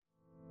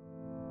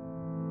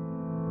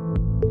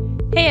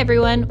Hey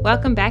everyone,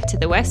 welcome back to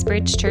the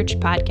Westbridge Church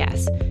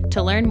podcast.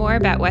 To learn more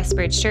about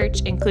Westbridge Church,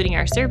 including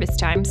our service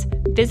times,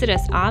 visit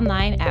us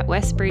online at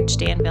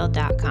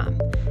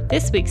westbridgedanville.com.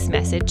 This week's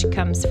message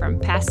comes from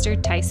Pastor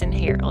Tyson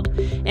Harold,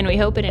 and we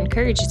hope it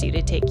encourages you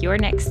to take your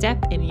next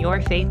step in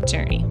your faith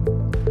journey.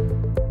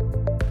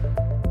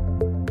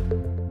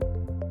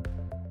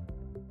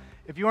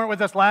 If you weren't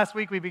with us last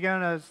week, we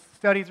began a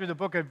study through the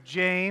book of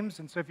James,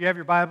 and so if you have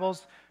your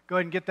Bibles, go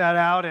ahead and get that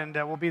out, and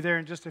we'll be there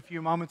in just a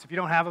few moments. If you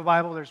don't have a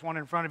Bible, there's one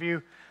in front of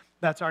you.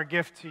 That's our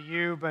gift to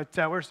you, but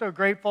we're so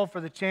grateful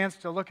for the chance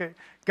to look at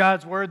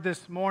God's Word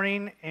this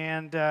morning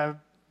and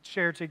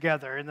share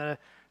together. In the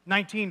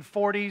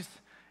 1940s,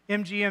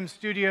 MGM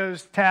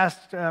Studios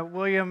tasked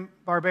William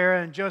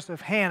Barbera and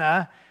Joseph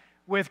Hanna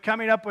with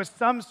coming up with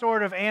some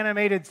sort of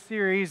animated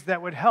series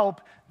that would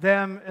help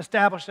them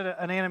establish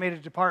an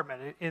animated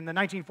department. In the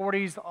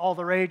 1940s, all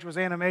the rage was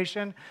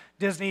animation.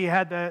 Disney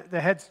had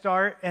the head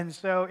start, and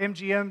so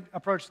MGM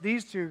approached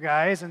these two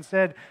guys and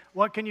said,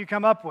 what can you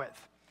come up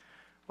with?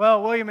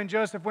 Well, William and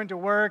Joseph went to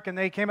work, and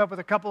they came up with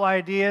a couple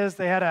ideas.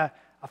 They had a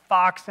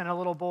fox and a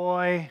little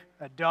boy,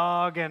 a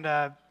dog, and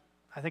I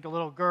think a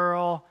little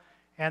girl,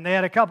 and they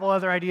had a couple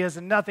other ideas,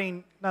 and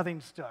nothing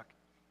stuck.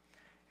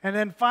 And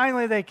then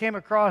finally, they came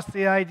across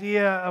the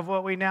idea of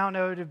what we now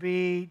know to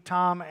be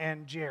Tom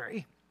and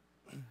Jerry.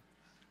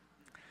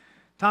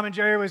 Tom and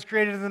Jerry was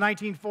created in the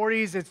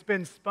 1940s. It's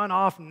been spun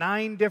off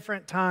 9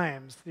 different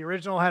times. The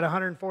original had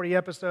 140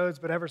 episodes,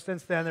 but ever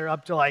since then, they're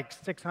up to like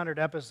 600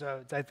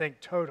 episodes, I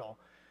think, total.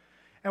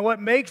 And what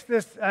makes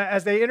this,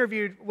 as they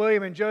interviewed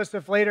William and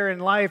Joseph later in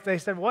life, they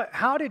said,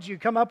 how did you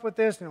come up with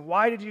this, and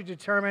why did you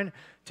determine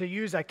to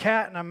use a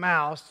cat and a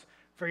mouse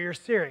for your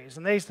series?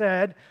 And they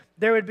said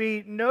there would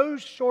be no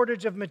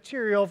shortage of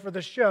material for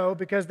the show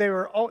because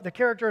the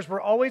characters were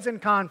always in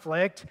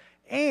conflict,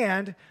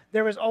 and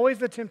there was always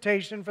the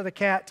temptation for the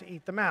cat to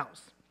eat the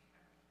mouse.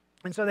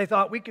 And so they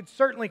thought we could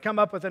certainly come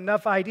up with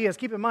enough ideas.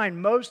 Keep in mind,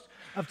 most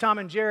of Tom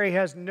and Jerry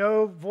has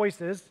no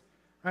voices,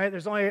 right?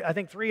 There's only, I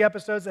think, 3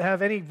 episodes that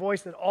have any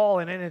voice at all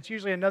in it, and it's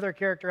usually another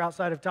character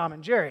outside of Tom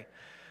and Jerry.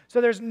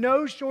 So there's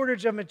no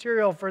shortage of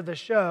material for the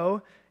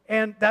show,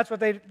 and that's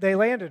what they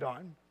landed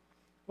on.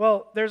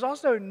 Well, there's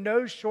also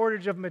no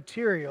shortage of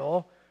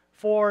material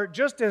for,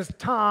 just as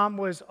Tom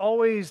was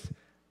always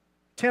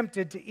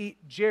tempted to eat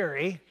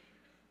Jerry,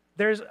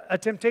 there's a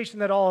temptation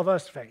that all of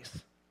us face.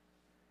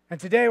 And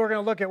today we're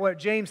going to look at what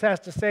James has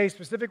to say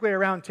specifically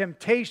around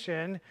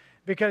temptation,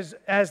 because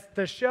as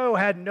the show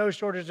had no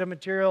shortage of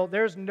material,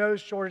 there's no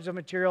shortage of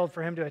material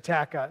for him to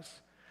attack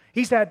us.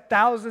 He's had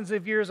thousands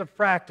of years of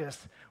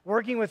practice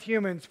working with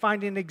humans,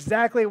 finding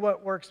exactly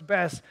what works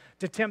best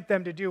to tempt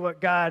them to do what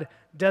God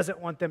doesn't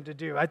want them to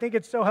do. I think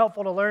it's so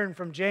helpful to learn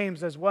from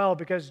James as well,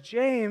 because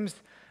James,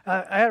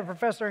 I had a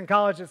professor in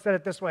college that said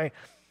it this way: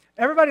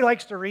 everybody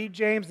likes to read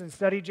James and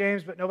study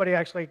James, but nobody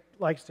actually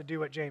likes to do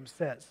what James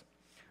says.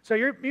 So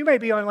you may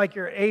be on like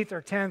your 8th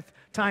or 10th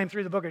time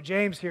through the book of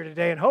James here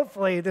today, and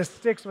hopefully this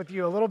sticks with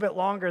you a little bit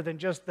longer than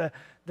just the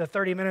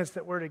 30 minutes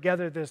that we're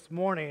together this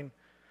morning.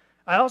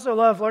 I also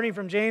love learning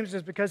from James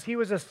is because he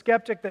was a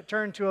skeptic that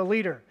turned to a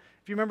leader.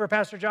 If you remember,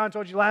 Pastor John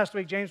told you last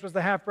week, James was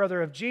the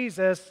half-brother of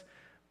Jesus,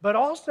 but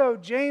also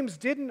James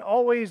didn't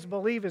always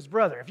believe his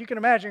brother. If you can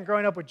imagine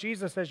growing up with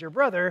Jesus as your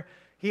brother,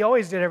 he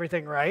always did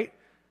everything right,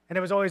 and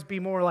it was always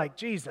be more like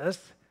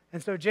Jesus.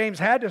 And so James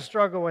had to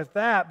struggle with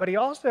that, but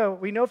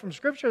we know from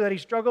Scripture that he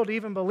struggled to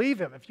even believe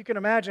him. If you can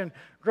imagine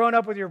growing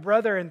up with your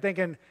brother and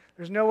thinking,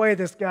 there's no way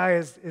this guy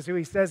is who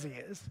he says he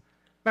is.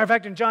 Matter of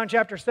fact, in John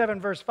chapter 7,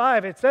 verse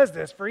 5, it says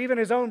this: for even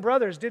his own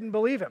brothers didn't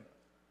believe him.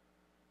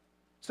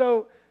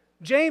 So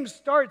James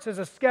starts as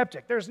a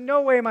skeptic. There's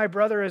no way my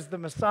brother is the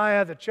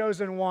Messiah, the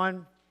chosen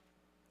one.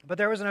 But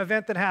there was an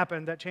event that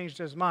happened that changed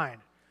his mind.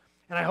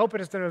 And I hope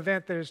it is an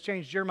event that has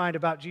changed your mind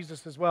about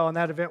Jesus as well, and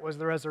that event was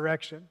the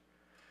resurrection.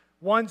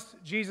 Once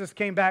Jesus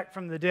came back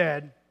from the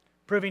dead,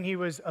 proving he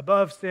was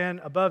above sin,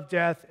 above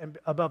death, and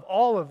above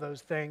all of those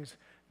things,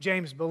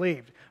 James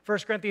believed. 1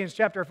 Corinthians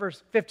chapter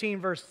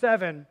 15, verse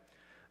 7,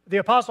 the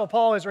Apostle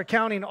Paul is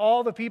recounting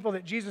all the people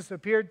that Jesus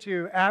appeared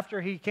to after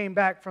he came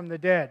back from the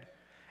dead.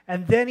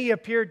 And then he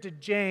appeared to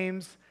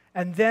James,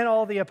 and then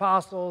all the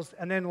apostles,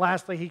 and then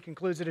lastly he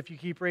concludes it, if you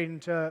keep reading,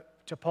 to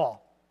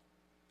Paul.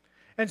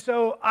 And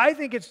so I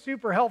think it's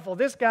super helpful.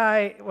 This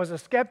guy was a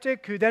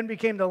skeptic who then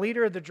became the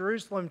leader of the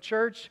Jerusalem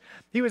church.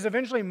 He was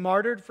eventually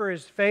martyred for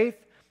his faith.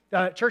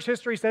 Church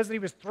history says that he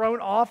was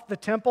thrown off the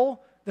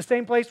temple, the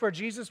same place where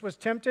Jesus was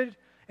tempted,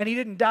 and he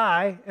didn't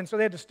die, and so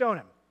they had to stone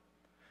him.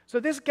 So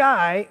this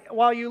guy,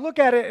 while you look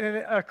at it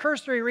in a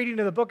cursory reading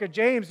of the book of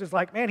James, is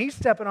like, man, he's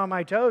stepping on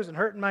my toes and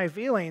hurting my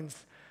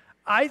feelings.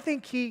 I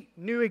think he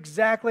knew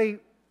exactly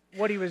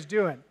what he was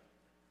doing.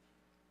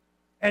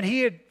 And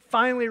he had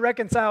finally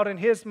reconciled in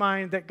his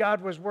mind that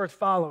God was worth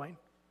following.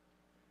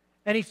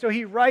 And so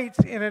he writes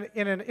in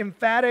an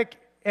emphatic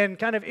and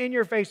kind of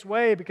in-your-face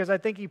way, because I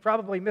think he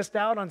probably missed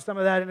out on some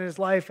of that in his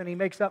life, and he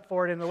makes up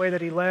for it in the way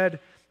that he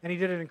led, and he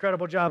did an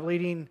incredible job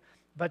leading.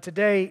 But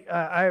today,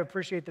 I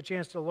appreciate the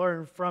chance to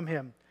learn from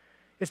him.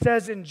 It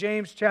says in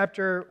James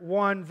chapter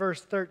 1,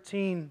 verse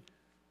 13,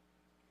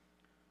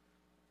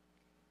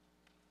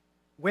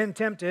 when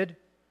tempted,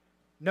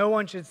 no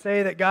one should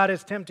say that God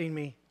is tempting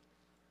me.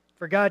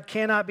 For God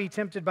cannot be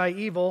tempted by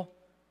evil,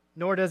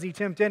 nor does he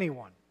tempt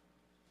anyone.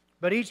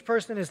 But each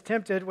person is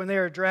tempted when they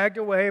are dragged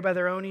away by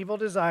their own evil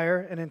desire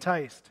and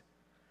enticed.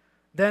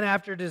 Then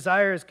after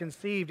desire is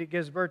conceived, it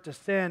gives birth to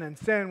sin, and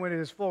sin, when it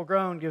is full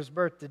grown, gives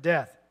birth to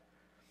death.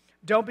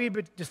 Don't be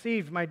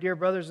deceived, my dear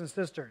brothers and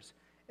sisters.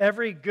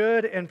 Every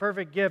good and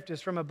perfect gift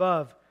is from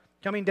above,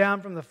 coming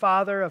down from the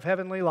Father of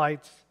heavenly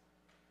lights,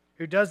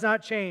 who does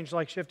not change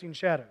like shifting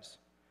shadows.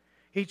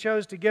 He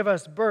chose to give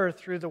us birth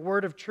through the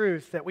word of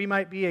truth, that we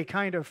might be a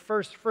kind of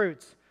first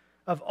fruits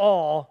of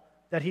all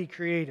that he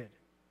created.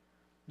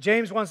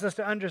 James wants us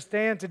to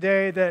understand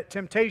today that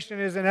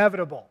temptation is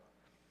inevitable.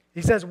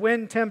 He says,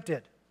 when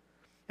tempted.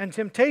 And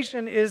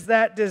temptation is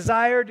that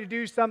desire to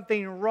do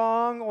something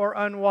wrong or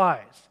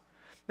unwise.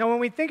 Now, when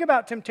we think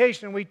about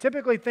temptation, we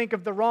typically think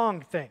of the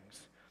wrong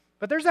things.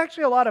 But there's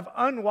actually a lot of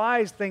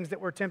unwise things that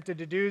we're tempted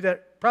to do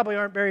that probably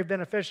aren't very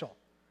beneficial.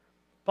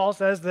 Paul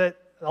says that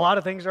a lot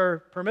of things are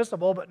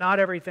permissible, but not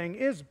everything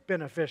is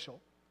beneficial.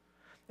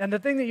 And the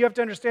thing that you have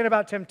to understand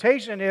about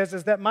temptation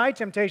is that my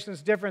temptation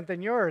is different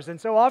than yours. And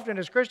so often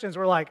as Christians,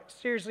 we're like,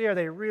 seriously, are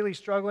they really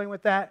struggling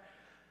with that?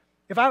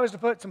 If I was to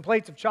put some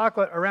plates of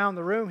chocolate around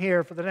the room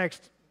here for the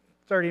next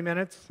 30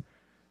 minutes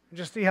and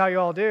just see how you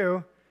all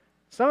do,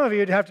 some of you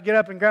would have to get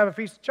up and grab a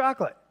piece of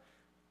chocolate.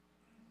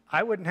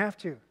 I wouldn't have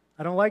to.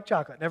 I don't like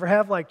chocolate. Never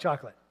have liked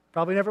chocolate.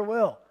 Probably never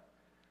will.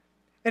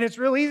 And it's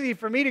real easy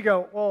for me to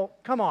go, well,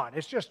 come on,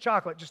 it's just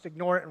chocolate, just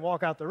ignore it and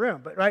walk out the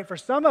room. But right, for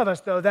some of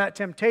us, though, that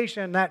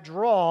temptation, that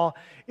draw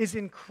is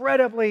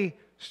incredibly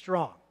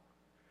strong.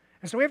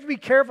 And so we have to be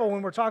careful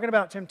when we're talking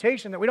about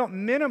temptation that we don't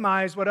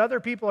minimize what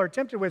other people are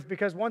tempted with,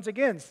 because once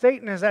again,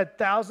 Satan has had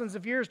thousands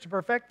of years to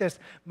perfect this.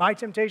 My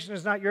temptation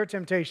is not your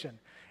temptation,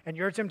 and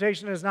your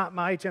temptation is not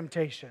my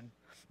temptation.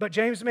 But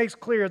James makes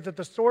clear that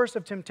the source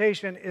of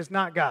temptation is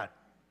not God.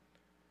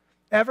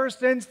 Ever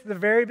since the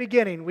very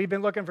beginning, we've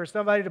been looking for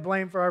somebody to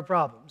blame for our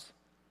problems,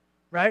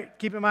 right?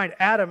 Keep in mind,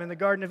 Adam in the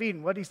Garden of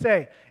Eden, what did he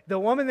say? The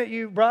woman that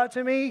you brought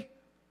to me,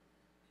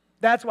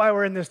 that's why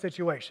we're in this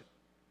situation.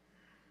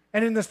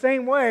 And in the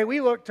same way,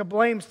 we look to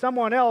blame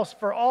someone else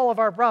for all of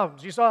our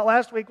problems. You saw it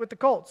last week with the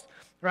Colts,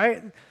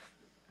 right?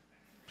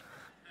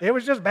 It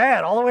was just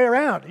bad all the way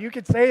around. You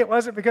could say it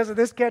wasn't because of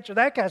this catch or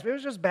that catch, but it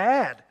was just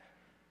bad.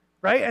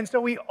 Right? And so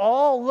we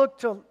all look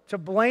to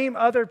blame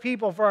other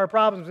people for our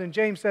problems. And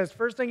James says,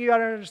 first thing you got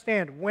to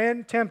understand,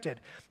 when tempted.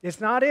 It's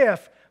not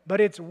if,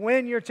 but it's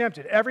when you're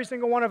tempted. Every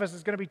single one of us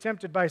is going to be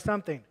tempted by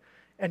something.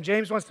 And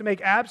James wants to make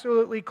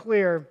absolutely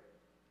clear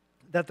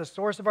that the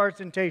source of our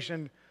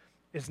temptation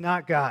is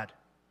not God.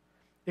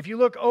 If you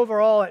look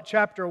overall at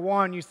chapter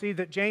 1, you see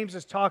that James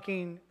is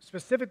talking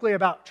specifically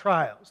about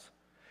trials.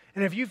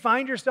 And if you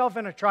find yourself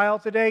in a trial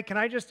today, can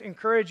I just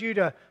encourage you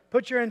to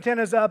put your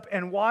antennas up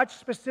and watch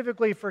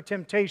specifically for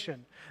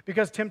temptation?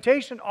 Because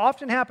temptation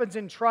often happens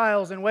in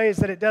trials in ways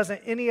that it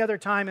doesn't any other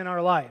time in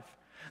our life.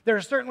 There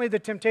are certainly the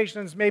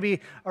temptations maybe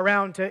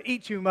around to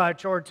eat too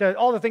much or to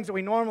all the things that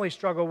we normally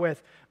struggle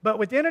with. But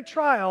within a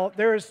trial,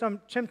 there are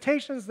some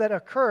temptations that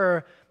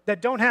occur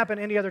that don't happen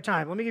any other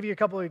time. Let me give you a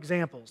couple of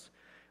examples.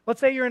 Let's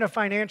say you're in a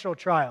financial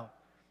trial.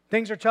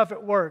 Things are tough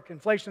at work,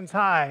 inflation's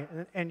high,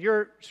 and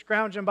you're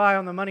scrounging by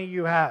on the money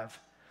you have.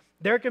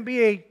 There can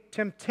be a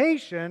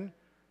temptation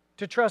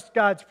to trust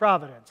God's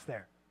providence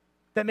there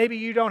that maybe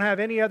you don't have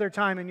any other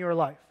time in your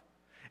life.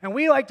 And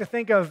we like to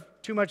think of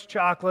too much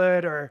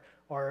chocolate or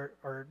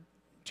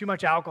too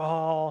much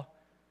alcohol,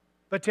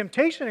 but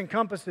temptation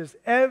encompasses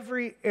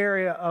every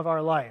area of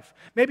our life.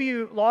 Maybe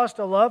you lost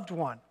a loved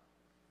one,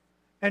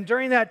 and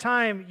during that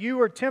time, you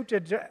were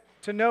tempted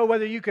to know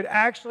whether you could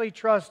actually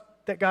trust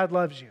that God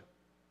loves you.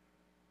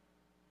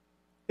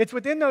 It's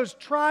within those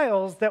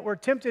trials that we're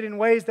tempted in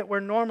ways that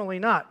we're normally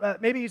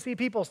not. Maybe you see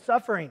people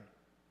suffering,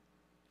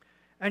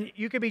 and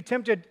you could be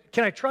tempted,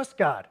 can I trust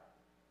God?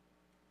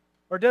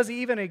 Or does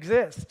he even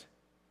exist?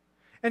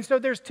 And so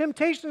there's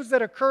temptations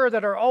that occur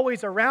that are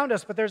always around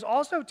us, but there's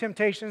also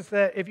temptations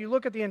that, if you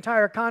look at the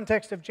entire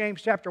context of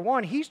James chapter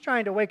 1, he's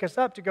trying to wake us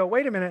up to go,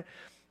 wait a minute,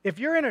 if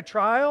you're in a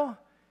trial,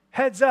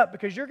 heads up,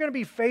 because you're going to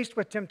be faced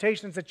with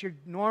temptations that you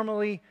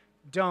normally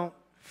don't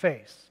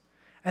face.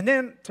 And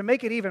then, to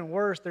make it even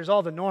worse, there's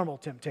all the normal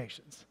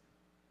temptations.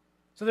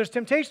 So there's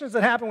temptations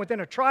that happen within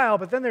a trial,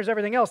 but then there's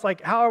everything else,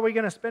 like how are we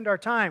going to spend our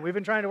time? We've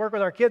been trying to work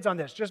with our kids on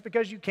this. Just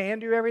because you can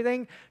do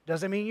everything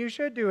doesn't mean you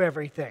should do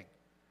everything.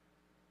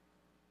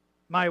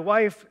 My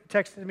wife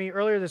texted me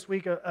earlier this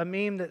week a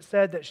meme that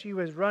said that she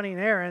was running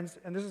errands,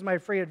 and this is my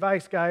free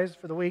advice, guys,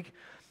 for the week.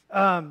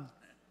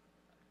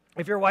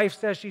 If your wife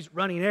says she's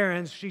running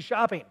errands, she's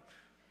shopping.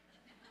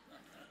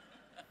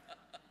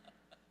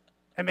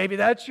 And maybe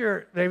that's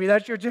your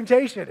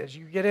temptation as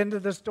you get into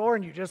the store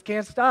and you just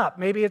can't stop.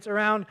 Maybe it's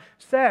around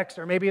sex,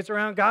 or maybe it's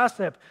around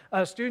gossip.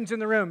 Students in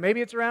the room,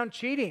 maybe it's around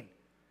cheating.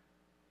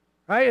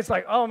 Right? It's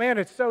like, oh man,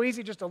 it's so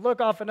easy just to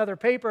look off another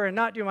paper and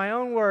not do my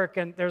own work,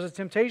 and there's a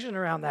temptation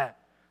around that.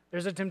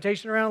 There's a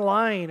temptation around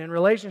lying and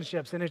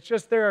relationships, and it's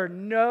just there's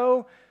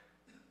no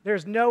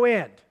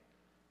end.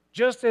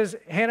 Just as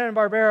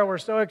Hanna-Barbera were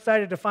so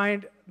excited to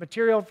find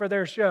material for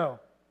their show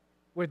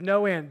with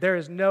no end, there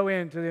is no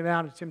end to the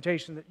amount of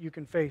temptation that you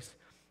can face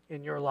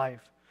in your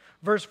life.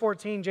 Verse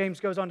 14, James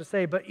goes on to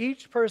say, but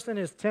each person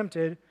is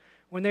tempted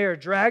when they are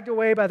dragged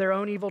away by their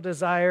own evil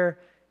desire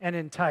and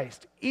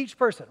enticed. Each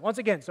person, once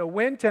again, so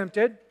when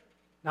tempted,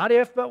 not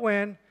if, but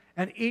when,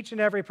 and each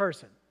and every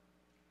person.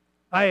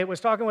 I was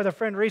talking with a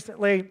friend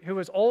recently who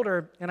was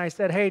older, and I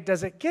said, hey,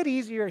 does it get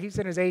easier? He's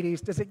in his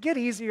 80s. Does it get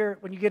easier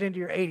when you get into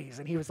your 80s?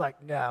 And he was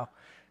like, no.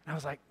 And I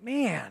was like,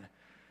 man,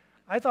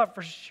 I thought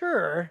for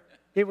sure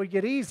it would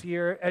get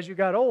easier as you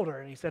got older.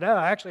 And he said, oh,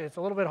 actually, it's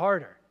a little bit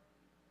harder.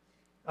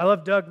 I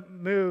love Doug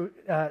Moo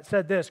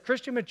said this,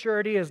 Christian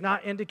maturity is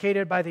not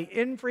indicated by the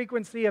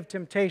infrequency of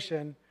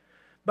temptation,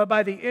 but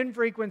by the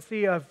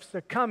infrequency of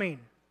succumbing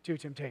to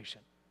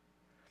temptation.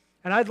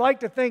 And I'd like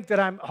to think that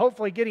I'm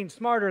hopefully getting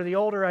smarter the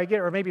older I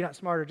get, or maybe not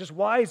smarter, just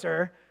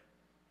wiser.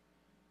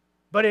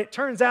 But it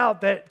turns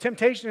out that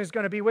temptation is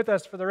going to be with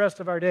us for the rest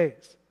of our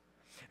days.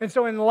 And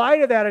so in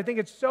light of that, I think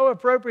it's so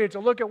appropriate to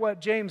look at what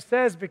James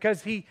says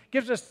because he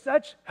gives us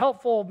such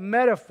helpful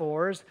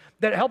metaphors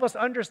that help us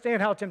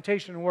understand how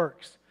temptation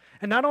works.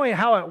 And not only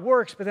how it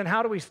works, but then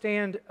how do we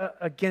stand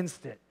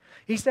against it.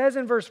 He says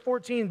in verse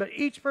 14, but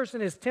each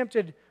person is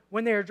tempted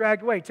when they are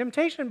dragged away.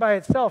 Temptation by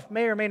itself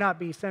may or may not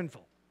be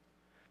sinful.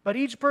 But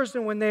each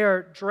person, when they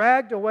are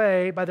dragged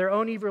away by their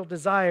own evil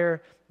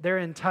desire, they're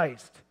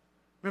enticed.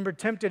 Remember,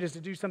 tempted is to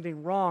do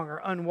something wrong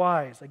or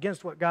unwise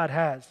against what God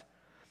has.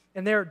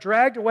 And they're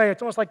dragged away.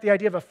 It's almost like the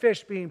idea of a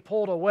fish being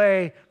pulled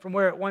away from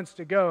where it wants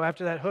to go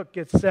after that hook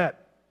gets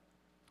set.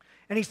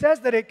 And he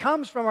says that it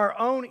comes from our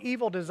own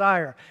evil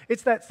desire.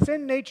 It's that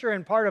sin nature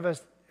in part of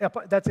us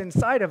that's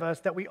inside of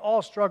us that we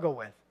all struggle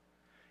with.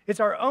 It's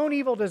our own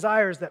evil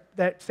desires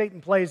that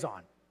Satan plays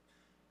on.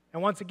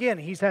 And once again,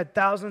 he's had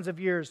thousands of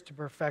years to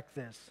perfect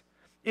this.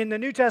 In the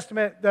New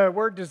Testament, the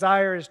word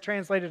desire is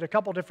translated a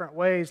couple different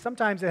ways.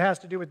 Sometimes it has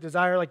to do with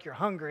desire like you're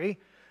hungry.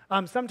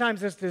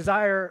 Sometimes it's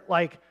desire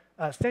like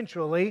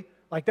sensually,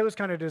 like those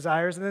kind of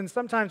desires. And then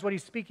sometimes what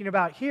he's speaking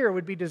about here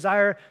would be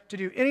desire to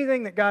do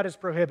anything that God has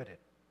prohibited.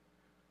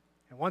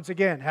 And once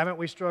again, haven't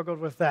we struggled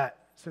with that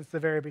since the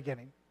very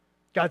beginning?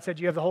 God said,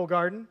 you have the whole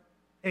garden,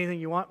 anything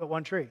you want but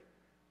one tree.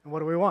 And what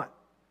do we want?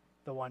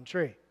 The one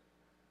tree.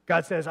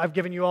 God says, I've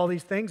given you all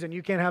these things and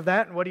you can't have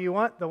that. And what do you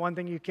want? The one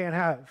thing you can't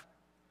have.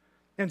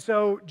 And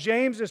so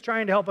James is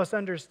trying to help us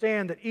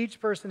understand that each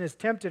person is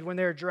tempted when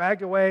they're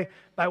dragged away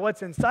by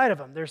what's inside of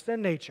them, their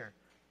sin nature.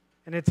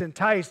 And it's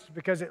enticed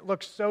because it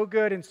looks so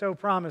good and so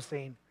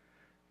promising,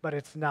 but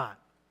it's not.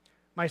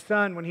 My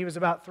son, when he was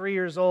about 3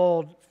 years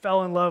old,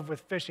 fell in love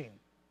with fishing.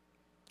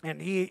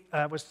 And he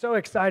was so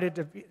excited.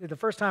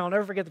 I'll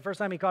never forget the first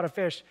time he caught a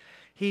fish.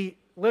 He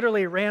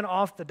literally ran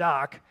off the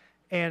dock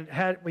and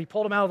we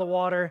pulled him out of the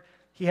water.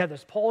 He had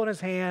this pole in his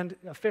hand,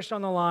 a fish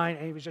on the line,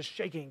 and he was just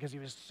shaking because he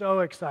was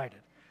so excited.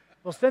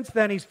 Well, since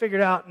then, he's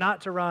figured out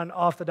not to run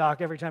off the dock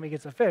every time he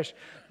gets a fish.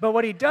 But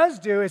what he does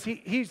do is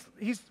he's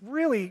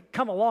really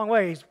come a long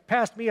way. He's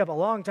passed me up a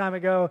long time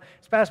ago.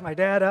 He's passed my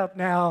dad up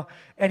now.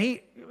 And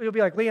he'll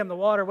be like, Liam, the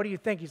water, what do you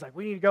think? He's like,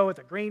 we need to go with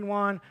a green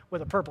one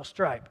with a purple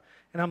stripe.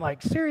 And I'm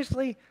like,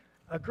 seriously?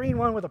 A green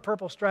one with a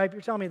purple stripe?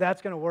 You're telling me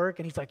that's going to work?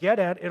 And he's like, yeah,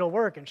 Dad, it'll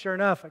work. And sure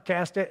enough, I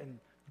cast it, and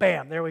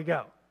bam, there we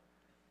go.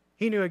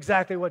 He knew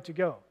exactly what to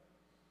go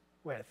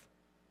with.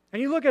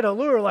 And you look at a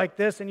lure like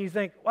this and you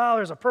think, wow,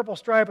 there's a purple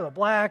stripe with a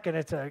black, and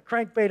it's a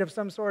crankbait of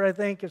some sort, I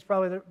think is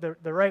probably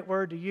the right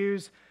word to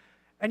use.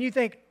 And you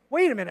think,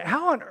 wait a minute,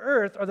 how on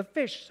earth are the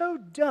fish so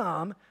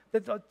dumb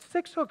that the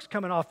 6 hooks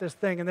coming off this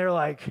thing, and they're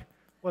like,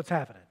 what's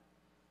happening?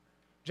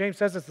 James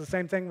says it's the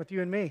same thing with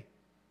you and me.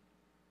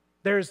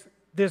 There's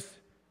this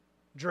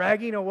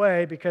dragging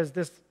away because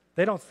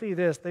they don't see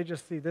this, they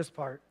just see this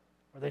part,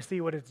 or they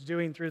see what it's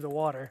doing through the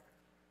water,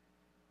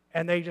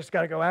 and they just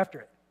got to go after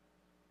it.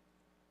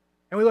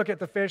 And we look at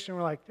the fish and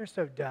we're like, they're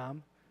so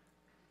dumb.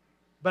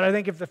 But I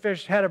think if the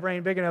fish had a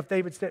brain big enough,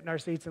 they would sit in our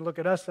seats and look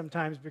at us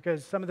sometimes,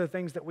 because some of the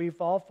things that we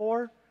fall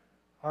for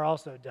are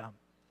also dumb.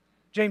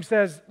 James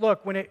says,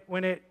 look, when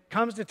it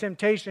comes to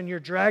temptation, you're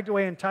dragged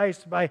away,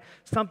 enticed by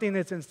something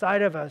that's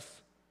inside of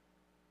us.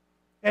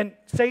 And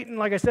Satan,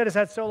 like I said, has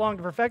had so long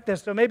to perfect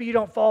this, so maybe you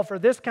don't fall for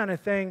this kind of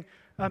thing.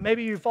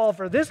 Maybe you fall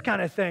for this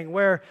kind of thing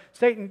where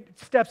Satan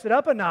steps it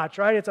up a notch,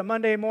 right? It's a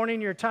Monday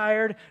morning, you're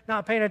tired,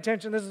 not paying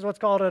attention. This is what's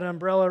called an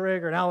umbrella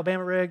rig or an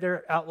Alabama rig.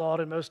 They're outlawed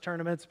in most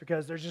tournaments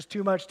because there's just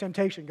too much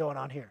temptation going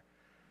on here,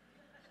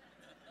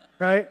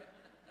 right?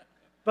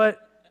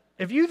 But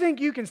if you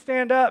think you can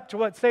stand up to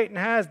what Satan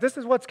has, this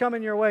is what's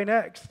coming your way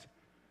next.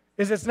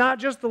 It's not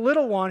just the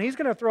little one. He's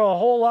going to throw a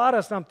whole lot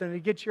of something to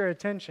get your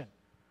attention.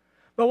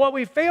 But what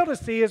we fail to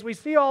see is we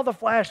see all the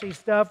flashy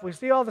stuff, we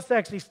see all the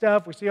sexy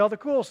stuff, we see all the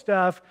cool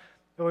stuff,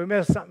 but we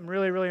miss something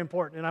really, really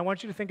important. And I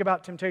want you to think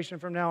about temptation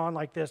from now on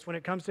like this. When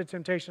it comes to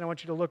temptation, I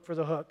want you to look for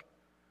the hook.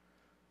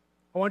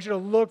 I want you to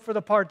look for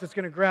the part that's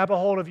going to grab a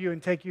hold of you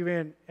and take you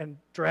in and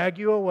drag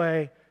you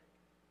away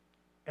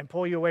and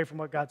pull you away from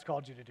what God's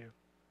called you to do.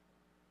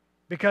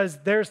 Because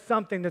there's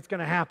something that's going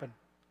to happen.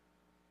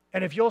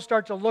 And if you'll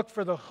start to look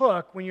for the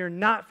hook when you're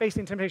not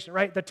facing temptation,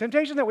 right? The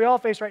temptation that we all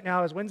face right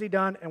now is when's he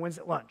done and when's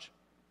it lunch?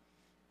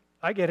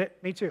 I get it.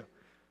 Me too.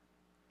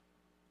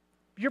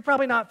 You're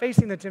probably not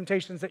facing the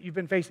temptations that you've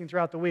been facing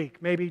throughout the week.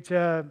 Maybe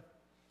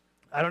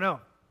I don't know.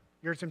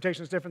 Your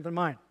temptation is different than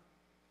mine.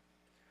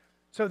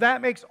 So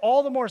that makes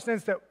all the more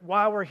sense that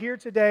while we're here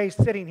today,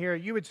 sitting here,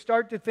 you would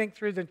start to think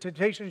through the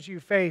temptations you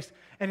face,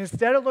 and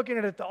instead of looking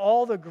at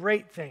all the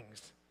great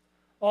things,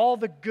 all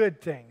the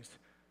good things,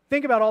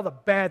 think about all the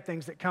bad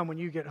things that come when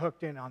you get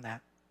hooked in on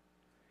that.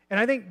 And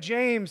I think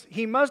James,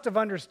 he must have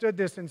understood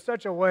this in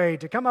such a way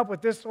to come up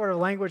with this sort of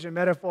language and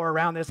metaphor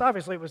around this.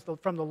 Obviously, it was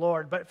from the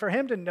Lord, but for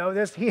him to know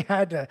this, he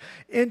had to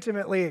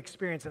intimately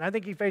experience it. And I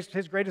think he faced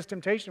his greatest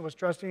temptation was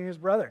trusting his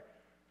brother,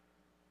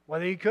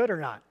 whether he could or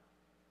not.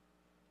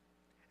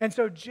 And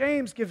so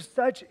James gives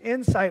such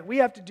insight. We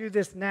have to do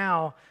this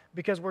now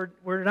because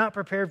we're not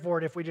prepared for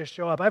it if we just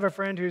show up. I have a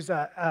friend who's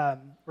a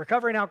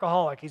recovering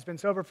alcoholic. He's been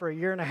sober for 1.5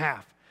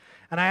 years.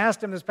 And I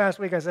asked him this past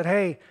week, I said,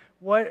 hey,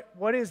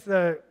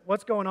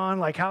 what's going on?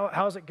 Like,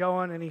 how's it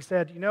going? And he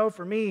said,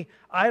 for me,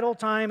 idle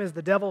time is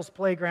the devil's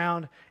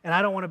playground, and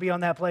I don't want to be on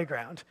that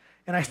playground.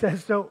 And I said,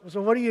 so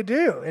what do you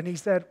do? And he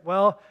said,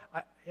 well,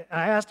 I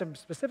asked him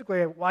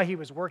specifically why he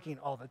was working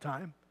all the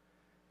time.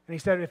 And he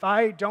said, if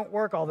I don't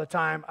work all the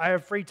time, I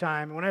have free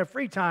time. And when I have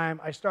free time,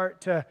 I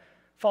start to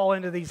fall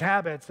into these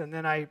habits, and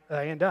then I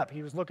end up.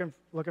 He was looking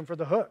for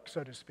the hook,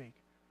 so to speak.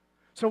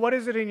 So what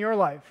is it in your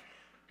life?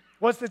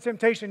 What's the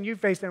temptation you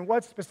face, and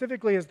what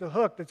specifically is the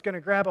hook that's going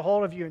to grab a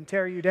hold of you and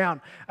tear you down?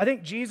 I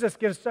think Jesus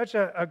gives such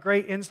a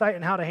great insight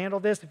in how to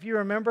handle this. If you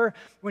remember,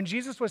 when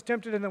Jesus was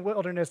tempted in the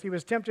wilderness, he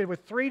was tempted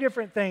with 3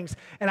 different things,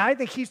 and I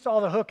think he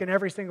saw the hook in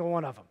every single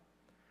one of them.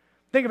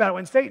 Think about it.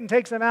 When Satan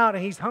takes him out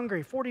and he's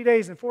hungry, 40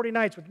 days and 40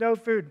 nights with no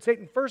food, and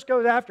Satan first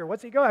goes after,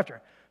 what's he go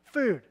after?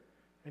 Food.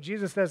 And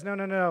Jesus says,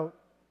 no.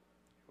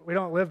 We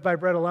don't live by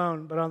bread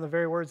alone, but on the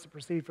very words that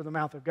proceed from the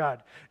mouth of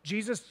God.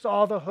 Jesus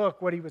saw the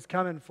hook, what he was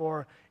coming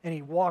for, and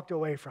he walked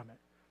away from it.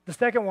 The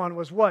second one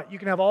was what? You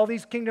can have all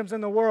these kingdoms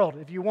in the world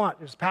if you want.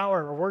 There's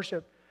power or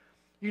worship.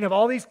 You can have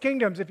all these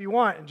kingdoms if you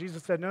want. And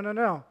Jesus said,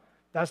 no.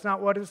 That's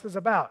not what this is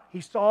about.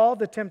 He saw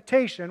the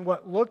temptation,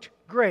 what looked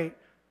great,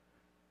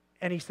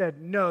 and he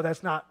said, no,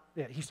 that's not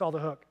it. He saw the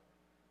hook.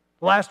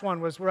 The last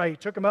one was where he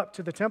took him up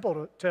to the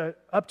temple,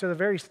 up to the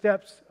very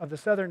steps of the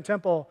southern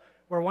temple,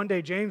 where one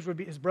day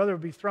his brother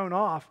would be thrown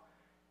off.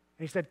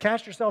 And he said,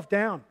 cast yourself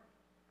down.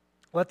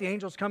 Let the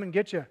angels come and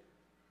get you.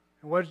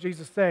 And what did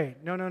Jesus say?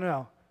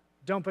 No.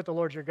 Don't put the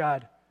Lord your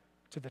God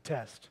to the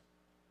test.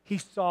 He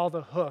saw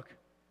the hook.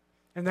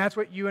 And that's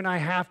what you and I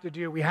have to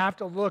do. We have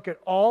to look at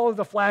all of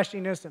the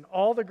flashiness and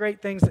all the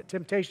great things that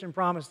temptation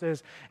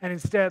promises, and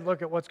instead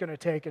look at what's going to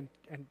take and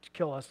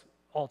kill us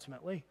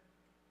ultimately.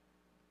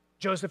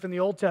 Joseph in the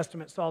Old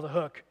Testament saw the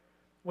hook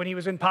when he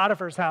was in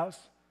Potiphar's house.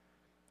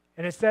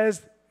 And it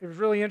says, it was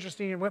really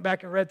interesting, and went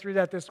back and read through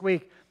that this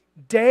week.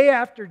 Day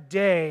after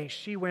day,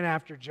 she went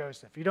after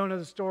Joseph. You don't know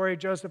the story.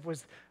 Joseph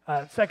was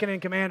second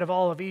in command of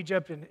all of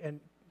Egypt, and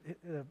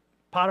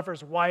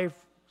Potiphar's wife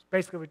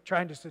basically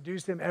trying to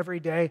seduce him every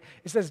day.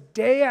 It says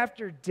day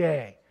after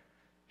day,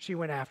 she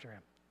went after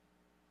him.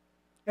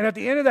 And at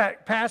the end of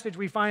that passage,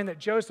 we find that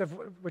Joseph,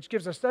 which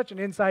gives us such an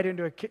insight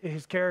into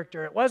his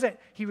character, it wasn't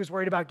he was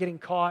worried about getting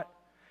caught.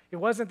 It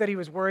wasn't that he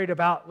was worried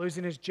about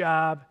losing his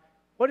job.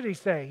 What did he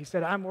say? He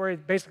said, I'm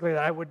worried basically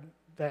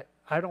that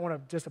I don't want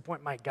to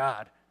disappoint my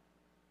God,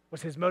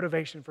 was his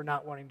motivation for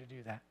not wanting to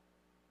do that.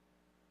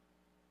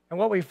 And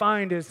what we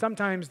find is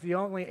sometimes the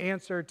only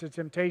answer to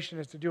temptation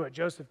is to do what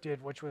Joseph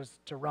did, which was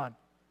to run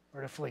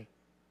or to flee.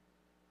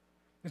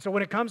 And so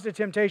when it comes to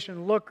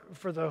temptation, look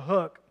for the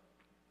hook.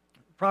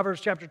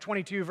 Proverbs chapter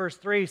 22, verse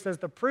 3 says,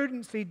 the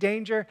prudent see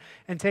danger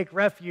and take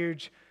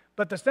refuge,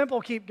 but the simple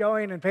keep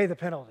going and pay the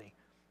penalty.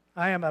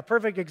 I am a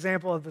perfect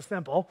example of the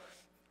simple,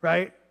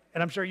 right?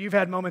 And I'm sure you've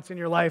had moments in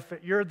your life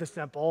that you're the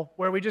simple,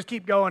 where we just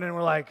keep going and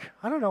we're like,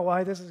 I don't know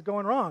why this is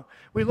going wrong.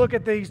 We look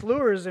at these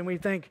lures and we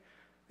think,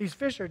 these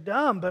fish are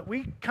dumb, but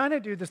we kind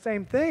of do the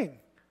same thing.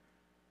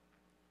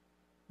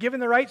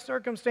 Given the right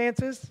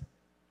circumstances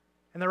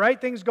and the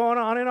right things going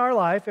on in our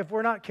life, if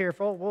we're not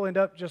careful, we'll end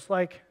up just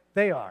like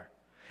they are.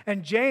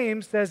 And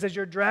James says, as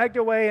you're dragged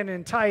away and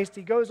enticed,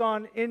 he goes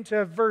on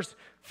into verse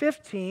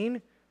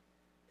 15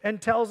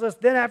 and tells us,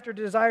 then after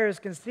desire is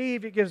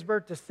conceived, it gives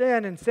birth to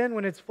sin, and sin,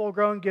 when it's full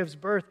grown, gives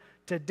birth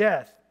to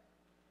death.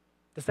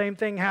 The same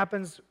thing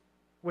happens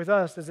with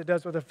us as it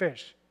does with a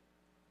fish.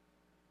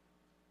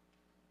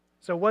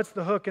 So what's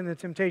the hook in the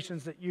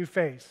temptations that you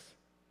face?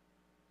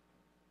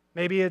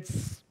 Maybe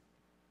it's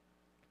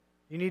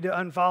you need to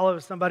unfollow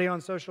somebody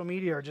on social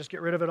media or just get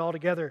rid of it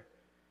altogether.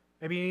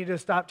 Maybe you need to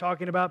stop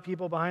talking about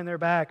people behind their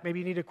back. Maybe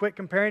you need to quit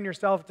comparing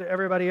yourself to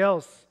everybody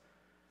else.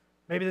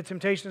 Maybe the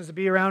temptation is to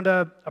be around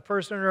a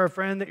person or a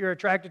friend that you're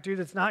attracted to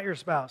that's not your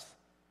spouse.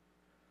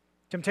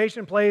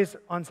 Temptation plays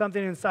on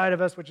something inside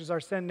of us, which is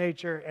our sin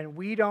nature, and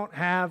we don't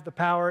have the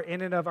power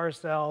in and of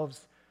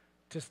ourselves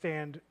to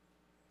stand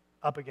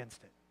up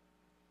against it.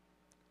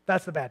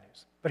 That's the bad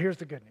news. But here's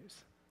the good news,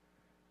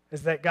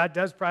 is that God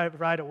does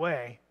provide a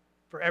way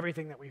for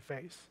everything that we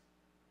face.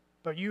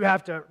 But you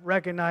have to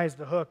recognize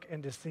the hook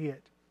and to see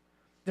it.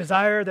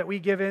 Desire that we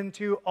give in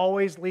to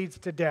always leads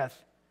to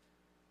death.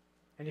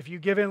 And if you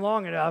give in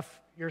long enough,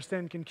 your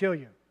sin can kill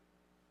you.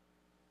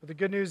 But the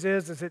good news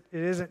is it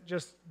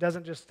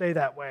doesn't just stay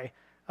that way.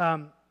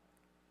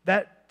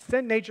 That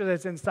sin nature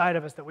that's inside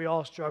of us that we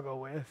all struggle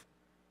with,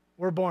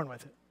 we're born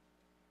with it.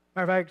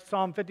 Matter of fact,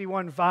 Psalm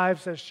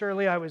 51:5 says,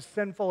 "Surely I was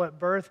sinful at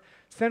birth,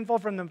 sinful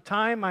from the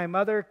time my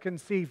mother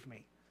conceived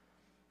me."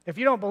 If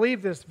you don't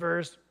believe this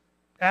verse,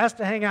 ask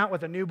to hang out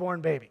with a newborn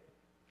baby.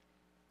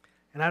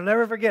 And I'll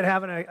never forget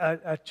having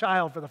a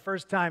child for the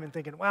first time and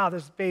thinking, wow,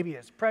 this baby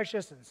is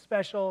precious and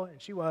special, and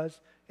she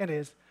was, and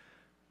is.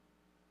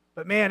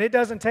 But man, it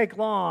doesn't take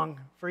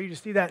long for you to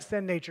see that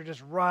sin nature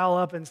just rile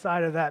up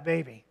inside of that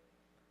baby.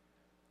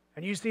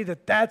 And you see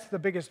that that's the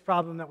biggest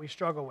problem that we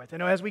struggle with.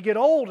 And as we get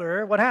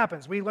older, what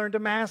happens? We learn to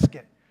mask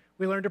it.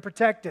 We learn to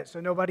protect it so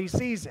nobody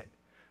sees it.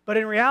 But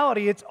in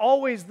reality, it's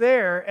always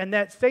there, and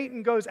that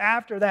Satan goes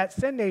after that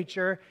sin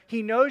nature.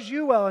 He knows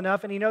you well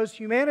enough, and he knows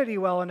humanity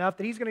well enough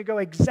that he's going to go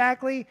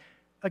exactly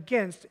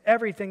against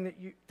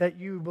everything that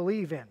you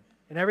believe in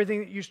and everything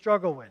that you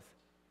struggle with.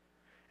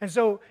 And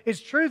so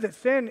it's true that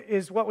sin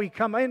is what we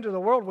come into the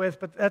world with,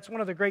 but that's one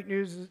of the great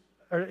news,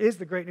 or is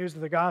the great news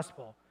of the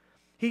gospel.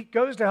 He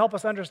goes to help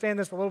us understand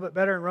this a little bit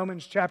better in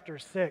Romans chapter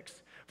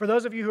 6. For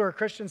those of you who are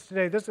Christians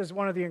today, this is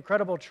one of the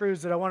incredible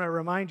truths that I want to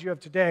remind you of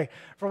today.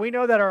 For we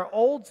know that our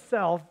old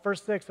self,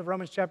 verse 6 of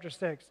Romans chapter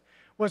 6,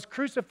 was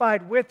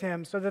crucified with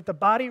him so that the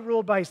body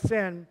ruled by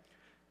sin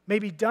may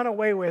be done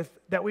away with,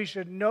 that we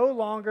should no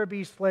longer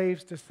be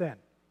slaves to sin.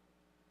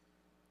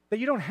 That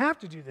you don't have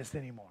to do this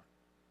anymore.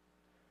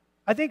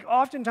 I think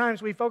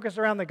oftentimes we focus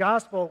around the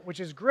gospel, which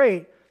is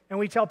great, and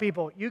we tell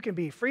people, you can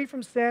be free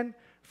from sin,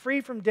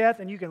 free from death,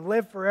 and you can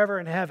live forever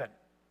in heaven.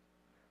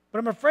 But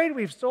I'm afraid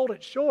we've sold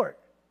it short.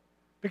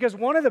 Because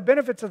one of the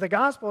benefits of the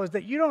gospel is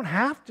that you don't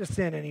have to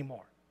sin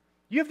anymore.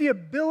 You have the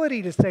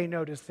ability to say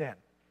no to sin.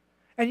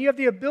 And you have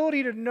the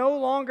ability to no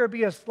longer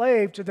be a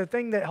slave to the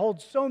thing that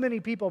holds so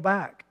many people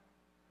back.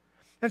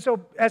 And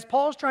so as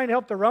Paul's trying to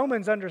help the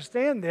Romans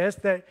understand this,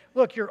 that,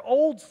 look, your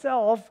old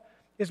self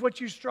is what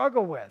you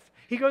struggle with.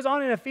 He goes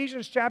on in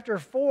Ephesians chapter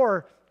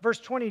 4, verse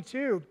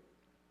 22,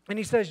 and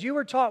he says, you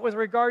were taught with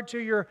regard to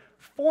your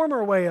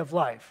former way of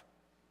life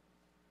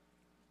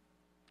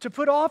to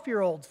put off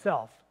your old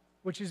self,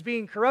 which is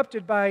being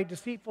corrupted by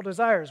deceitful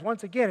desires.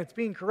 Once again, it's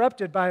being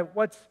corrupted by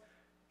what's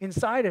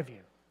inside of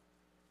you.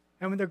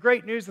 And when the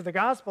great news of the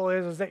gospel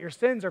is that your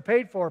sins are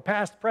paid for,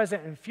 past,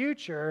 present, and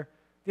future,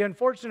 the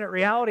unfortunate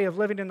reality of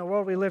living in the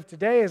world we live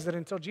today is that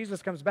until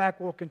Jesus comes back,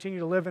 we'll continue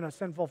to live in a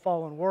sinful,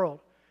 fallen world,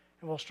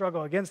 and we'll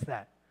struggle against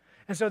that.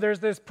 And so there's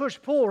this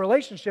push-pull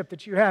relationship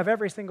that you have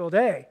every single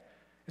day.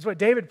 It's what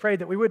David prayed,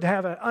 that we would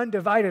have an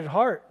undivided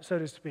heart, so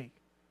to speak.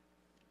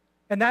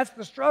 And that's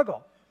the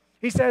struggle.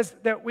 He says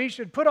that we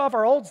should put off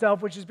our old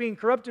self, which is being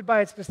corrupted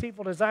by its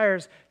deceitful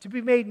desires, to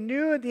be made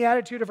new in the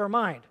attitude of our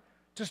mind,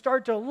 to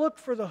start to look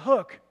for the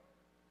hook,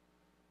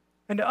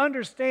 and to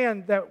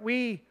understand that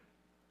we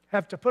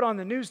have to put on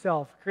the new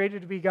self,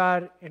 created to be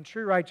God in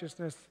true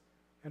righteousness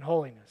and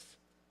holiness.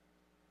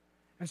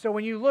 And so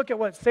when you look at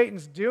what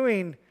Satan's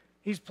doing,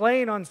 he's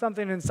playing on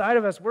something inside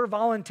of us. We're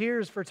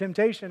volunteers for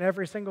temptation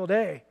every single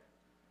day.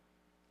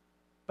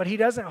 But he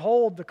doesn't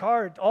hold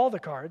all the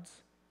cards.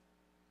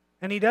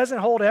 And he doesn't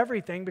hold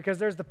everything, because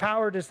there's the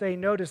power to say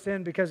no to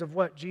sin because of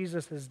what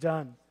Jesus has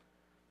done.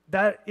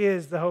 That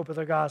is the hope of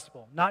the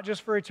gospel, not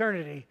just for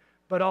eternity,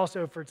 but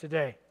also for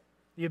today.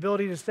 The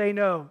ability to say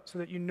no so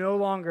that you no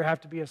longer have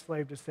to be a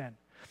slave to sin.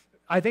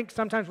 I think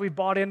sometimes we've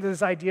bought into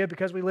this idea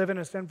because we live in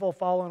a sinful,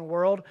 fallen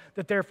world,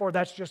 that therefore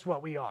that's just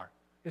what we are,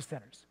 is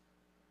sinners.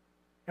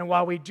 And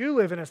while we do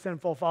live in a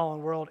sinful,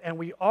 fallen world, and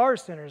we are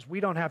sinners, we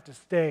don't have to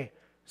stay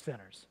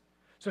sinners.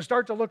 So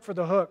start to look for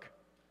the hook.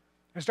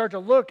 And start to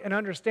look and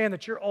understand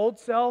that your old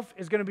self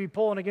is going to be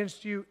pulling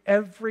against you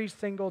every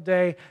single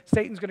day.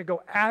 Satan's going to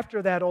go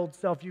after that old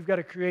self. You've got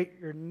to create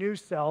your new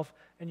self,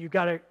 and you've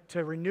got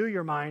to renew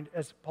your mind,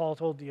 as Paul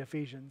told the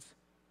Ephesians.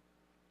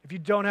 If you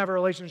don't have a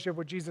relationship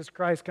with Jesus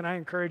Christ, can I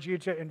encourage you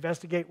to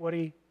investigate what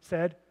he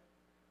said?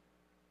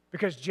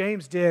 Because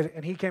James did,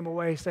 and he came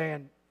away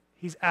saying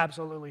he's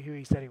absolutely who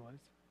he said he was.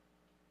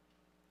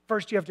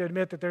 First, you have to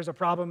admit that there's a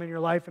problem in your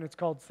life, and it's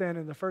called sin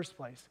in the first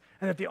place.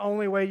 And that the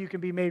only way you can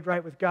be made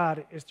right with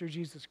God is through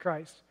Jesus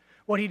Christ.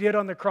 What he did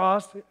on the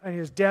cross, and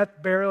his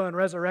death, burial, and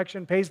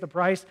resurrection pays the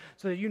price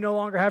so that you no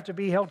longer have to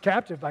be held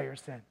captive by your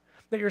sin.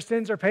 That your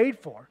sins are paid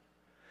for.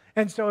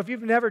 And so if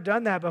you've never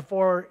done that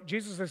before,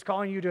 Jesus is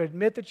calling you to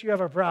admit that you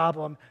have a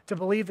problem, to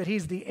believe that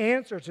he's the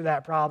answer to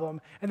that problem,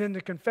 and then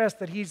to confess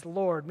that he's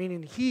Lord,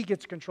 meaning he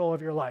gets control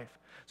of your life.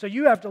 So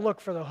you have to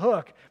look for the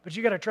hook, but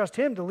you got to trust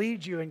him to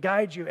lead you and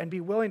guide you and be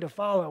willing to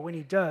follow when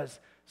he does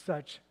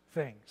such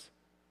things.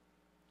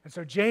 And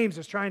so James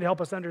is trying to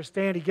help us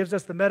understand. He gives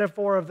us the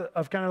metaphor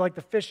of kind of like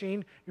the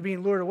fishing, you're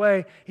being lured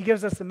away. He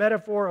gives us the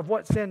metaphor of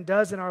what sin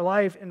does in our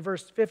life in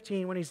verse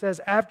 15 when he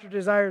says, after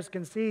desire is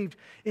conceived,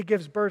 it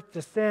gives birth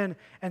to sin,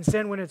 and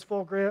sin, when it's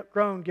full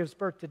grown, gives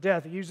birth to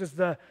death. He uses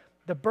the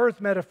birth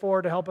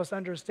metaphor to help us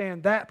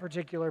understand that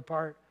particular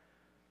part.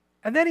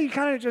 And then he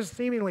kind of just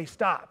seemingly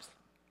stops.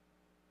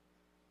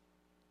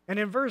 And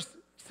in verse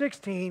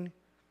 16,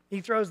 he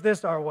throws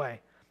this our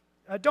way.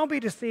 Don't be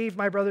deceived,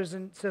 my brothers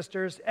and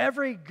sisters.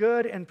 Every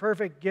good and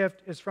perfect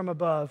gift is from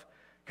above,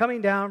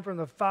 coming down from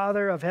the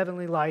Father of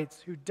heavenly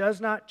lights, who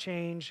does not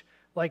change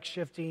like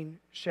shifting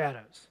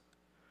shadows.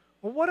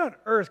 Well, what on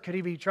earth could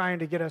he be trying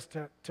to get us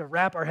to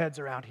wrap our heads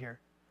around here?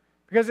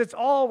 Because it's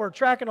all, we're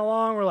tracking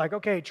along, we're like,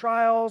 okay,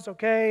 trials,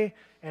 okay,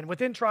 and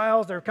within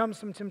trials there comes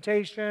some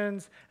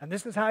temptations, and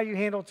this is how you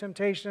handle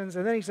temptations.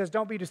 And then he says,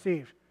 don't be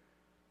deceived,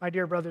 my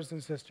dear brothers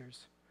and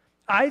sisters.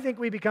 I think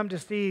we become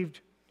deceived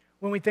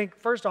when we think,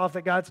 first off,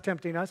 that God's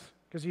tempting us,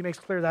 because he makes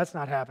clear that's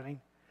not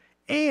happening.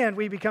 And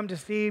we become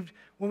deceived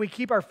when we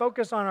keep our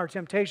focus on our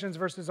temptations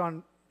versus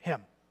on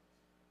him.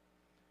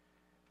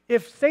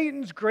 If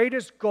Satan's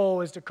greatest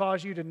goal is to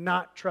cause you to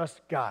not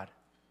trust God,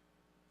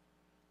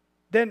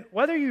 then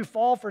whether you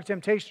fall for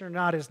temptation or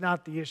not is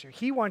not the issue.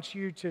 He wants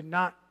you to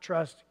not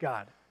trust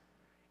God.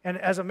 And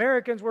as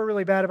Americans, we're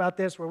really bad about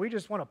this, where we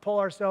just want to pull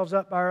ourselves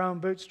up by our own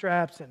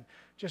bootstraps and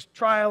just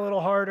try a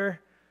little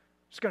harder.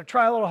 Just going to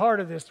try a little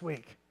harder this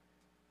week.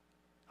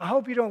 I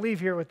hope you don't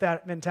leave here with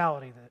that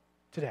mentality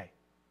today.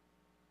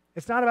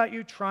 It's not about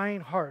you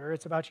trying harder.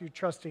 It's about you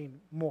trusting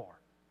more.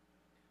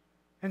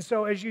 And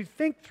so as you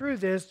think through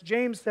this,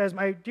 James says,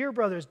 my dear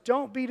brothers,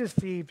 don't be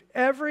deceived.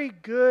 Every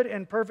good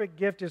and perfect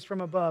gift is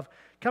from above,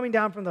 coming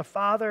down from the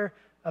Father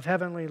of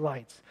heavenly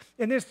lights.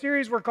 In this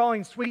series we're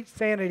calling Sweet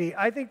Sanity.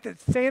 I think that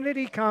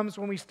sanity comes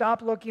when we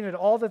stop looking at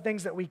all the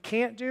things that we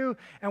can't do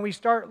and we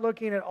start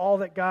looking at all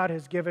that God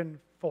has given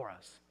for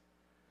us.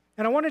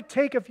 And I want to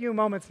take a few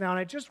moments now, and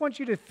I just want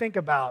you to think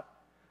about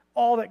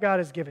all that God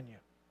has given you.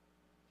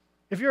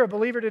 If you're a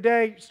believer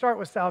today, start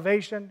with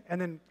salvation,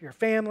 and then your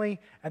family,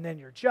 and then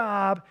your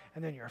job,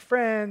 and then your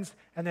friends,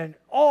 and then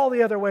all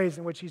the other ways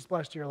in which he's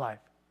blessed your life.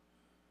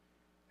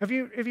 If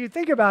you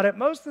think about it,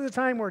 most of the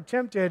time we're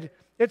tempted,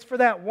 it's for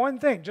that one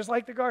thing, just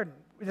like the garden.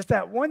 It's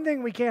that one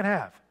thing we can't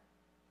have.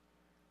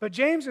 But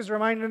James is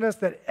reminding us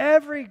that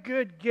every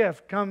good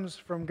gift comes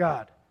from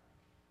God.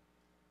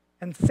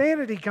 And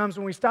sanity comes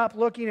when we stop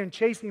looking and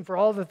chasing for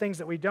all the things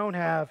that we don't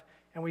have,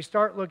 and we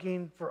start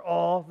looking for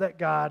all that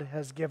God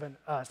has given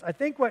us. I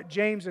think what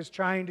James is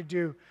trying to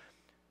do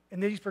in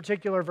these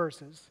particular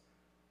verses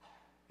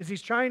is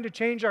he's trying to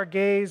change our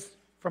gaze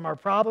from our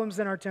problems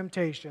and our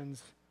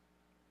temptations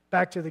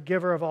back to the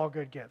giver of all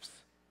good gifts.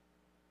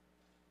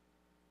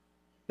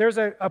 There's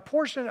a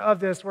portion of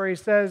this where he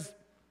says,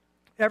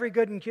 every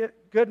good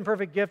and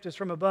perfect gift is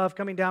from above,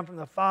 coming down from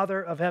the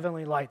Father of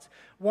heavenly lights.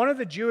 One of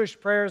the Jewish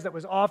prayers that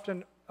was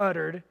often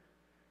uttered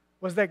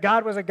was that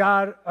God was a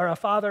God or a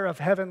Father of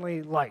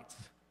heavenly lights.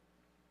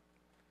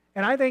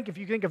 And I think if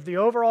you think of the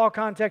overall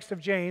context of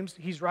James,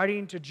 he's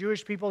writing to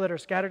Jewish people that are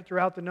scattered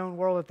throughout the known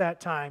world at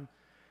that time.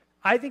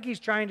 I think he's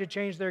trying to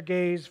change their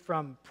gaze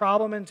from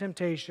problem and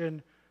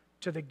temptation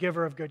to the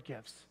giver of good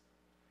gifts.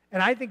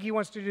 And I think he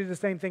wants to do the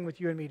same thing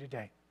with you and me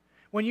today.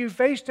 When you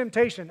face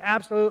temptation,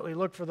 absolutely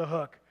look for the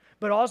hook.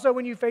 But also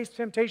when you face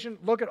temptation,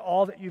 look at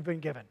all that you've been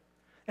given.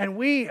 And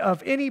we,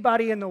 of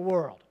anybody in the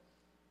world,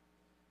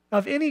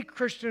 of any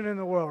Christian in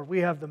the world, we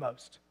have the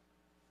most.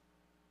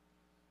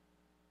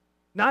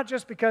 Not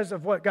just because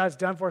of what God's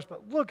done for us,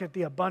 but look at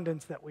the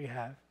abundance that we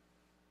have.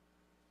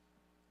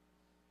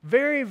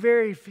 Very,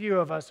 very few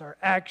of us are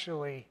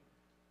actually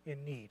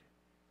in need.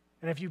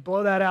 And if you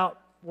blow that out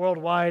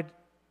worldwide,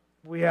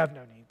 we have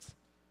no needs.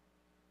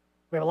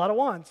 We have a lot of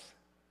wants,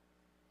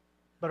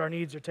 but our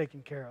needs are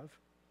taken care of.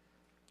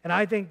 And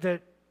I think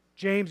that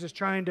James is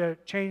trying to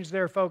change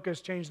their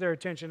focus, change their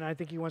attention, and I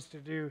think he wants to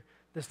do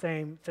the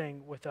same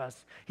thing with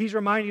us. He's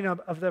reminding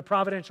them of the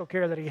providential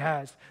care that he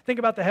has. Think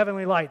about the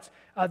heavenly lights.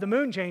 The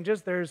moon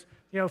changes. There's,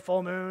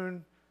 full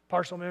moon,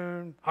 partial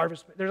moon,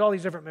 harvest. There's all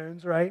these different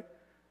moons, right?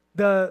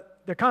 The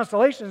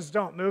constellations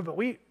don't move, but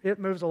it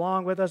moves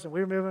along with us, and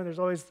we're moving. There's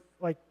always,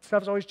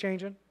 stuff's always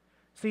changing.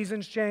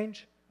 Seasons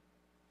change,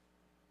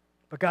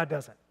 but God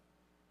doesn't.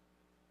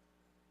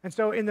 And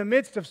so in the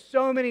midst of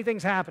so many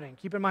things happening,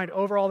 keep in mind,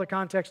 overall the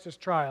context is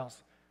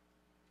trials.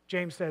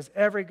 James says,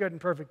 every good and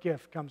perfect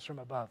gift comes from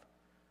above,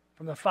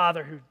 from the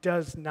Father who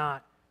does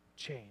not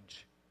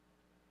change.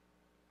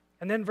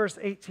 And then verse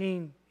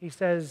 18, he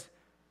says,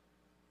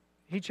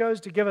 he chose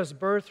to give us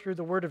birth through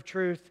the word of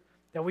truth,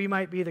 that we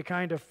might be the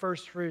kind of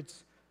first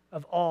fruits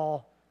of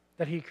all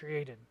that he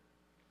created.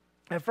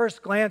 At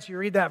first glance, you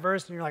read that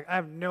verse and you're like, I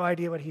have no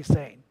idea what he's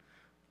saying.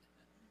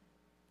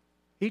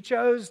 He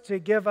chose to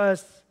give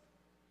us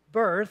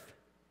birth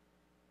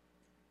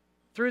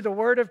through the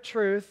word of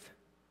truth,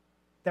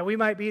 that we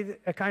might be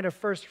a kind of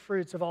first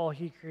fruits of all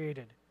he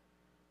created.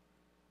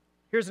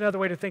 Here's another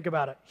way to think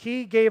about it.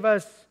 He gave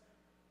us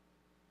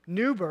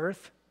new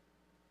birth,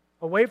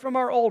 away from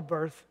our old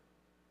birth,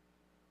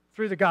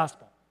 through the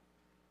gospel.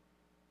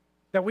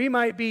 That we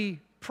might be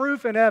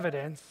proof and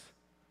evidence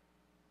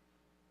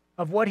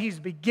of what he's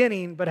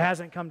beginning but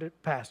hasn't come to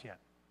pass yet.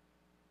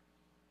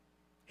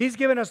 He's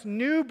given us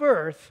new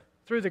birth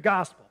through the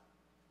gospel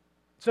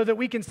so that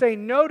we can say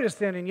no to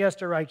sin and yes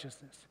to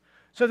righteousness.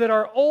 So that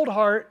our old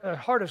heart, a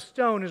heart of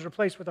stone, is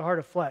replaced with a heart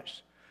of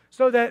flesh.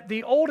 So that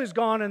the old is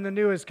gone and the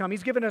new has come.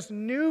 He's given us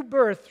new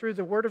birth through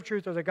the word of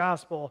truth or the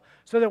gospel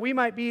so that we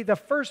might be the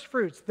first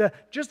fruits,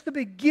 just the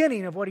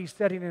beginning of what he's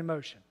setting in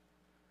motion.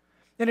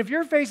 And if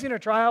you're facing a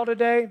trial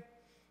today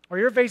or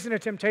you're facing a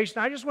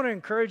temptation, I just want to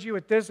encourage you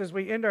with this as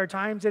we end our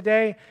time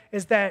today,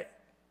 is that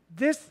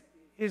this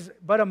is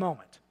but a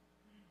moment.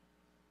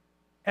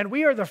 And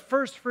we are the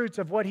first fruits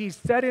of what he's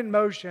set in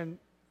motion,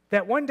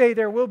 that one day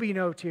there will be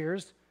no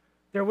tears,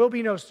 there will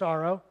be no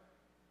sorrow,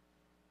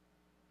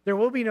 there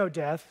will be no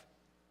death,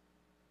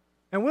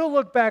 and we'll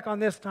look back on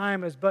this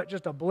time as but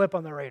just a blip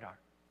on the radar.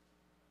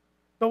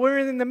 But when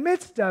we're in the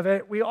midst of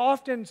it, we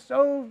often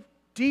so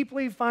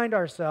deeply find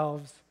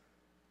ourselves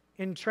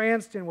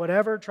entranced in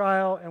whatever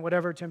trial and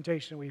whatever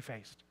temptation we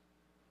faced.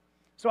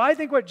 So I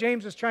think what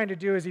James is trying to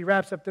do as he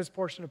wraps up this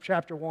portion of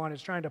chapter 1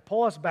 is trying to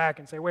pull us back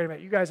and say, wait a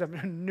minute, you guys have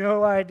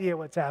no idea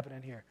what's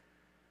happening here.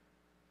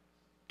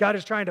 God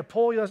is trying to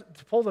pull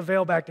the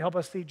veil back to help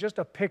us see just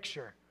a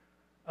picture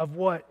of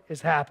what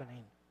is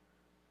happening.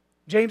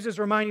 James is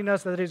reminding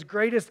us that his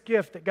greatest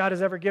gift that God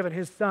has ever given,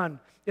 his Son,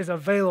 is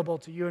available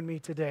to you and me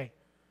today.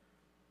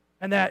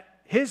 And that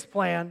his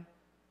plan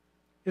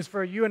is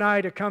for you and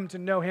I to come to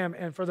know him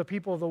and for the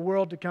people of the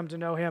world to come to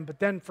know him, but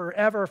then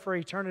forever, for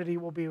eternity,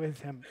 we'll be with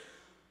him.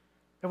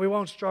 And we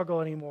won't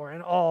struggle anymore,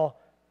 and all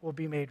will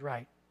be made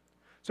right.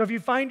 So if you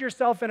find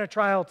yourself in a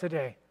trial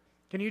today,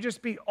 can you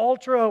just be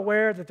ultra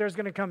aware that there's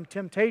going to come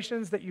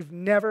temptations that you've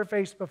never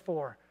faced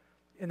before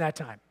in that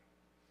time?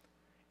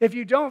 If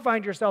you don't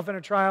find yourself in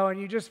a trial and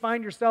you just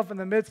find yourself in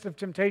the midst of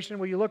temptation,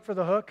 will you look for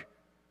the hook?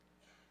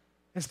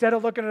 Instead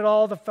of looking at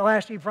all the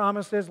flashy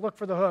promises, look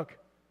for the hook,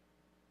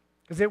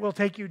 because it will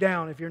take you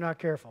down if you're not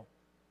careful.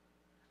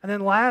 And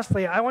then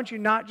lastly, I want you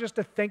not just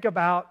to think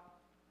about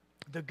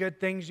the good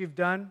things you've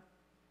done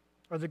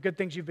or the good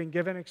things you've been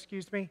given,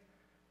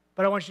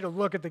 but I want you to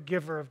look at the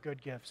giver of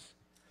good gifts.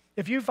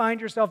 If you find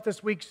yourself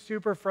this week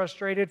super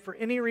frustrated for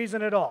any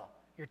reason at all,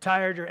 you're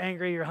tired, you're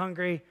angry, you're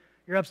hungry,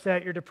 you're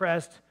upset, you're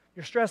depressed,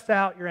 you're stressed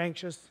out, you're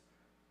anxious,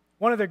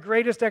 one of the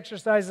greatest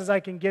exercises I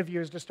can give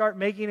you is to start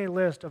making a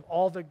list of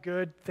all the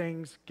good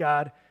things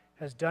God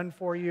has done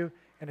for you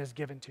and has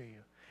given to you.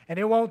 And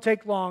it won't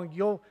take long.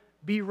 You'll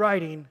be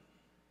writing,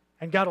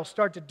 and God will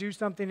start to do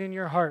something in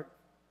your heart.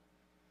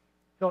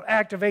 He'll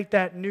activate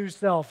that new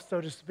self,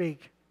 so to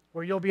speak,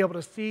 where you'll be able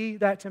to see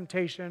that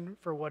temptation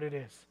for what it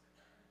is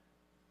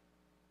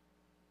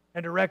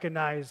and to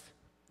recognize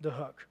the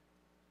hook.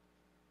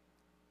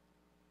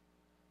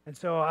 And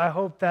so I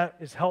hope that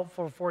is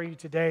helpful for you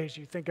today as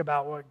you think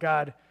about what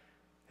God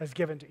has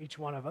given to each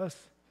one of us.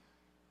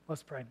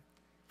 Let's pray.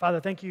 Father,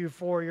 thank you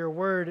for your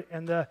word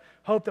and the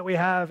hope that we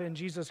have in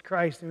Jesus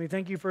Christ. And we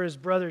thank you for his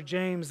brother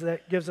James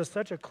that gives us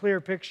such a clear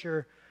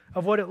picture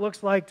of what it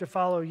looks like to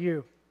follow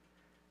you.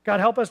 God,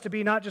 help us to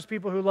be not just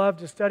people who love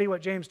to study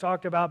what James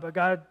talked about, but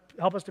God,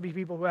 help us to be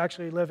people who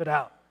actually live it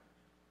out.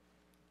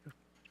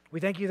 We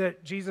thank you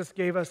that Jesus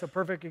gave us a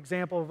perfect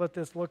example of what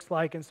this looks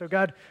like. And so,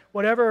 God,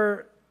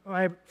 whatever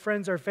my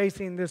friends are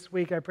facing this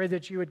week, I pray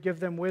that you would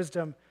give them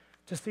wisdom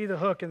to see the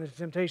hook in the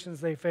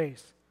temptations they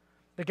face.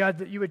 That, God,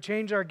 that you would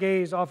change our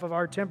gaze off of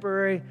our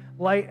temporary,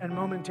 light, and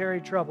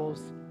momentary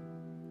troubles,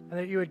 and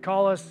that you would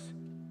call us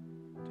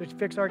to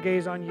fix our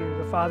gaze on you,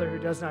 the Father who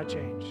does not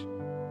change.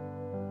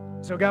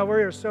 So, God, we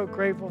are so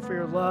grateful for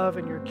your love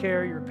and your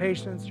care, your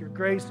patience, your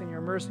grace and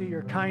your mercy,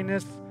 your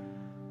kindness,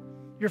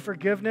 your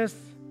forgiveness,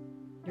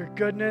 your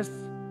goodness,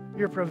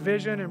 your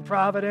provision and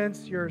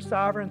providence, your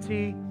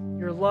sovereignty,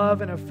 your love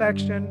and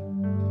affection.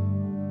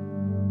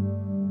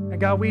 And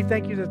God, we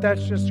thank you that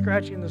that's just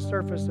scratching the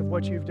surface of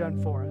what you've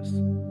done for us.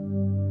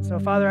 So,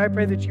 Father, I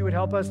pray that you would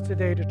help us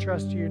today to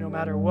trust you no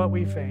matter what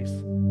we face.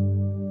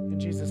 In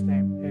Jesus'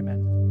 name,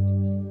 amen.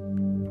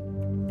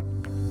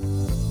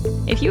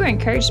 If you were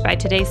encouraged by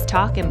today's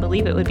talk and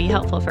believe it would be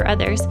helpful for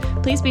others,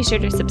 please be sure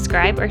to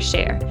subscribe or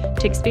share.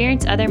 To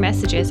experience other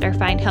messages or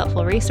find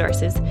helpful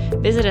resources,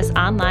 visit us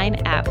online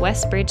at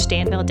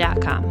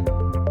westbridgedanville.com.